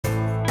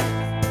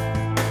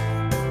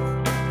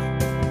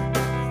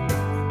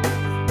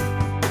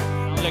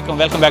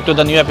Welcome back to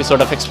the new episode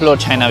of Explore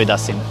China with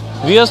Asim.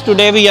 Viewers,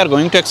 today we are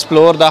going to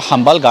explore the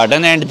Humble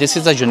Garden, and this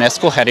is a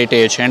UNESCO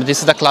Heritage, and this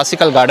is the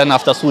Classical Garden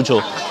of the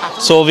Suzhou.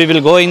 So we will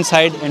go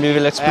inside and we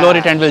will explore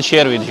it and we'll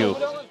share with you.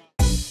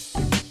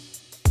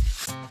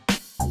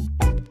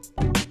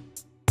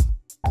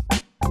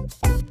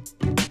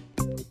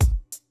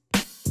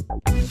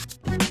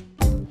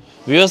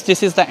 Viewers,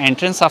 this is the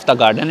entrance of the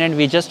garden, and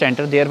we just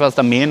entered. There was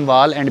the main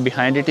wall and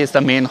behind it is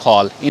the main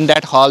hall. In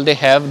that hall they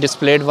have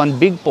displayed one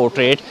big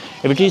portrait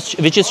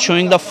which is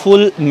showing the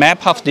full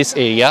map of this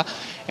area,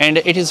 and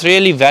it is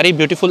really very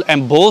beautiful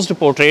embossed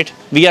portrait.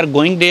 We are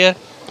going there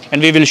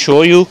and we will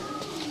show you.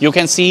 You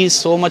can see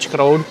so much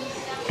crowd.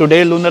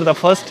 Today Lunar the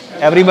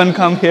 1st, everyone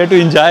come here to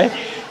enjoy.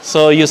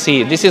 So you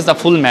see, this is the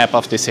full map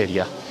of this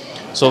area.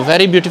 So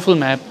very beautiful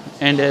map,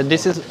 and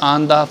this is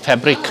on the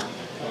fabric,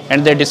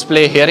 and they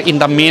display here in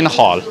the main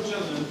hall.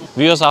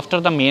 Viewers,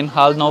 after the main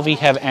hall, now we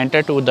have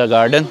entered to the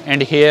garden,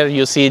 and here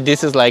you see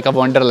this is like a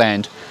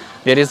wonderland.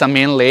 There is a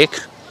main lake,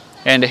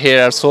 and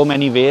here are so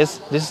many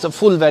ways. This is a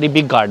full very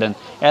big garden,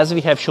 as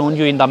we have shown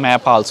you in the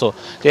map also.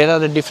 There are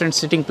the different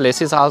sitting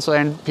places also,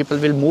 and people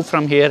will move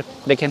from here.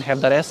 They can have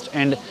the rest,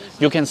 and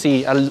you can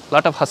see a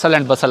lot of hustle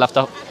and bustle of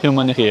the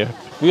human here.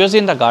 Viewers,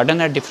 in the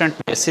garden at different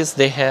places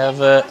they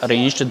have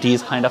arranged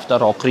these kind of the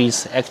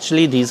rockeries.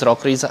 Actually these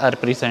rockeries are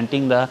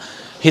representing the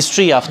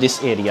history of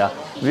this area.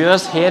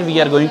 Viewers, here we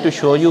are going to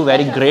show you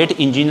very great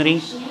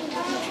engineering.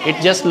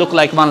 It just look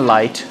like one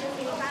light,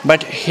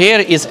 but here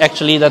is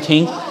actually the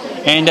thing,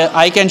 and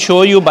I can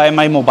show you by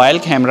my mobile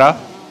camera.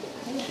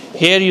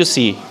 Here you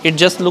see it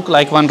just look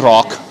like one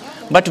rock,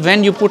 but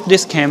when you put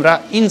this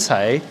camera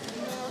inside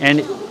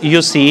and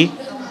you see,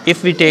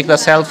 if we take the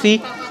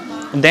selfie,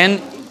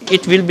 then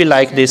it will be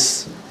like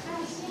this.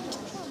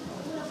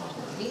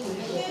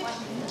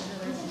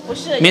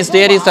 Means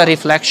there is a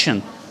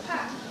reflection.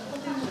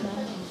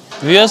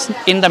 Viewers,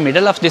 in the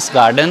middle of this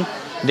garden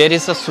there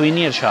is a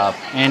souvenir shop,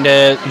 and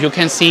you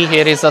can see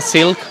here is a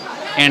silk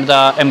and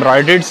the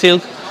embroidered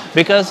silk,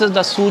 because the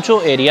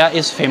Suzhou area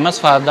is famous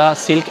for the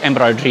silk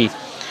embroidery.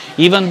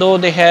 Even though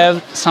they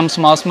have some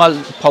small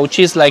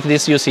pouches like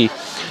this, you see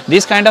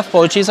these kind of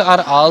pouches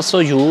are also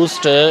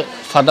used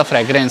for the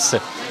fragrance,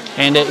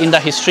 and in the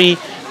history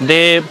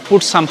they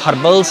put some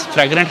herbals,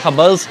 fragrant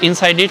herbals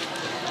inside it,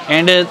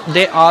 and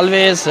they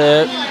always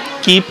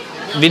keep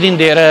within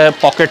their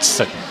pockets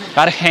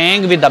or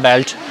hang with the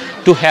belt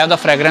to have the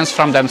fragrance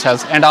from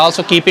themselves, and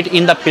also keep it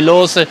in the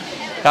pillows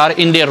or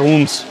in their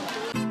rooms.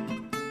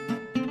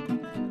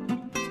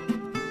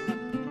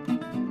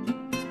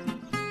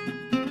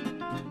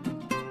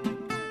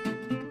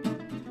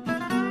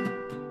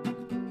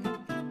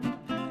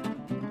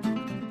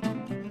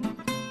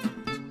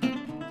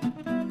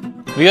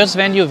 Viewers,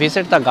 when you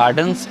visit the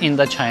gardens in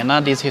the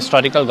China, these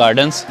historical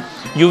gardens,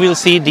 you will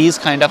see these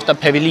kind of the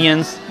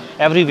pavilions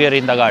everywhere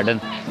in the garden.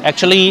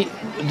 Actually,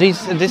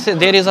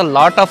 there is a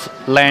lot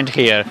of land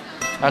here,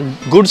 a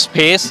good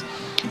space,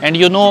 and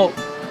you know,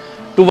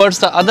 towards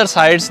the other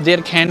sides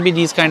there can be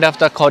these kind of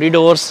the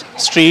corridors,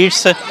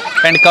 streets,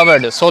 and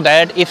covered, so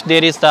that if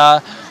there is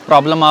the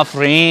problem of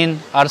rain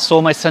or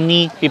so much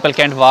sunny, people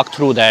can't walk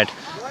through that.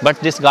 But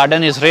this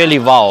garden is really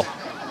wow.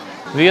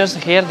 Viewers,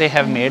 here they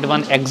have made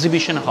one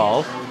exhibition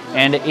hall,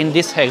 and in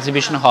this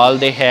exhibition hall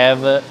they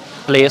have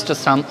placed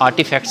some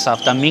artifacts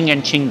of the Ming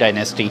and Qing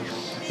dynasty.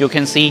 You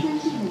can see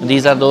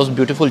these are those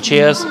beautiful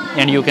chairs,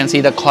 and you can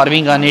see the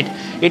carving on it.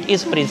 It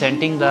is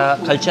presenting the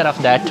culture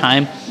of that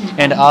time,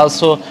 and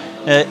also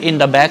in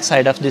the back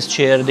side of this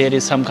chair there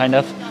is some kind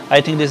of,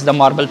 I think this is the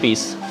marble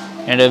piece,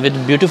 and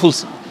with beautiful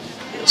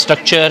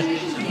structure,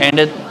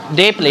 and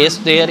they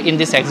placed there in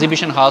this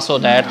exhibition hall so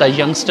that the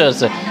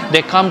youngsters,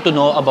 they come to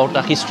know about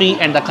the history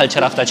and the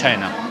culture of the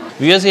China.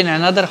 Viewers, in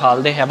another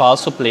hall they have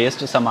also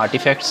placed some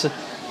artifacts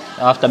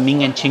of the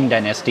Ming and Qing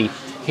dynasty.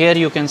 Here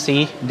you can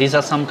see these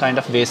are some kind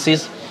of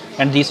vases,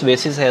 and these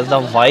vases has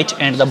the white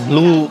and the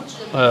blue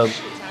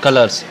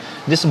colors.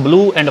 This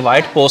blue and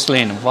white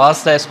porcelain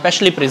was the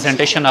specially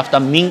presentation of the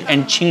Ming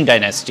and Qing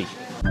dynasty.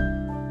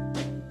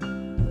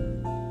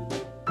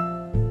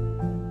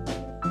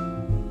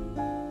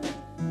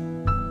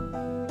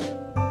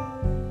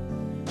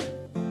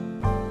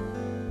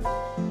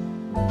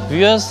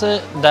 Viewers,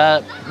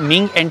 the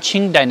Ming and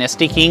Qing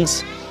dynasty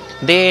kings,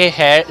 they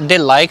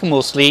like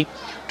mostly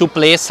to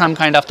place some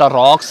kind of the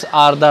rocks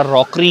or the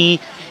rockery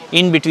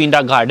in between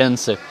the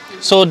gardens.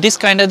 So this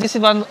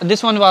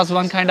one was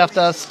one kind of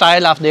the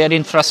style of their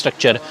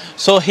infrastructure.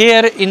 So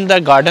here in the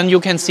garden you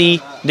can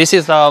see this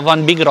is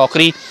one big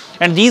rockery,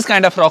 and these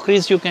kind of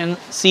rockeries you can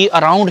see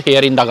around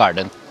here in the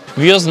garden.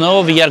 Viewers,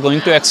 now we are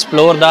going to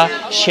explore the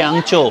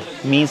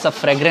Xiangqiu, means a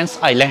fragrance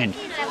island.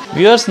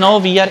 Viewers, now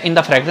we are in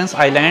the fragrance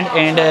island,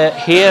 and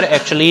here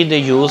actually they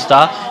use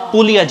the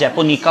Pulia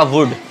japonica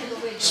wood.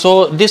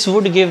 So this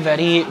would give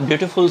very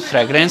beautiful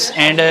fragrance,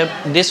 and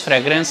this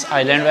fragrance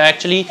island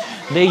actually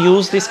they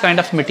use this kind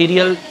of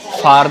material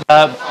for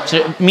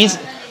the means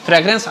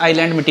fragrance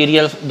island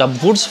material, the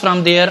woods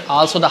from there,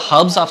 also the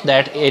herbs of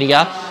that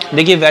area,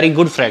 they give very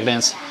good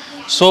fragrance.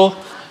 So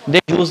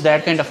they use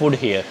that kind of wood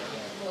here.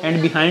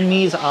 and behind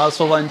me is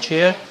also one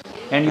chair,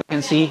 and you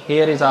can see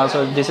here is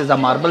also, this is a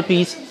marble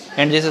piece,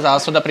 and this is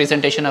also the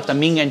presentation of the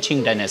Ming and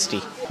Qing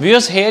dynasty.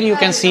 Viewers, here you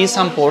can see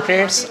some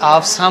portraits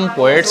of some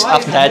poets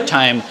of that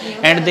time,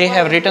 and they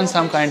have written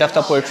some kind of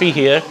the poetry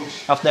here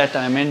of that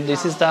time, and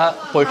this is the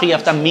poetry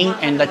of the Ming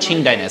and the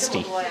Qing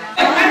dynasty.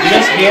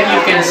 Viewers, here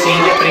you can see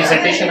the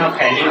presentation of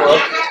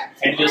handiwork,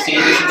 and you see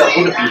this is the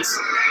wood piece.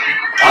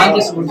 On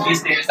this wood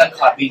piece there is a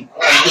carving,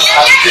 and this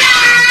carving is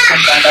some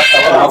kind of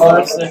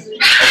flowers,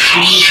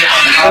 trees,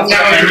 and also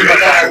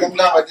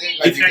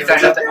different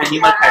kind of the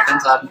animal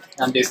patterns are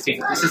on this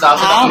thing. This is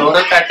also the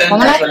floral pattern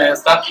as well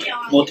as the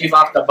motif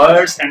of the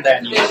birds and the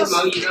animals.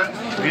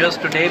 Viewers,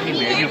 today we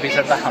made you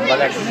visit the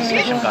humble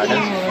administration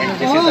gardens, and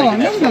this is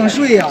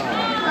the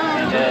UNESCO.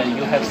 And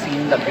you have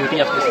seen the beauty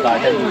of this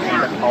garden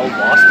and how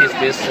vast is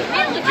this.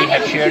 We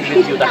have shared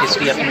with you the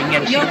history of Ming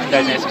and Qing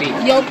dynasty.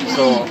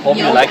 So hope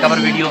you like our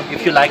video.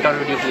 If you like our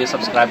video, please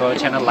subscribe our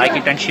channel, like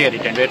it and share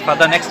it, and wait for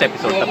the next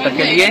episode. Tab tak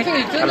ke liye,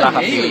 Allah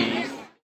Hafiz.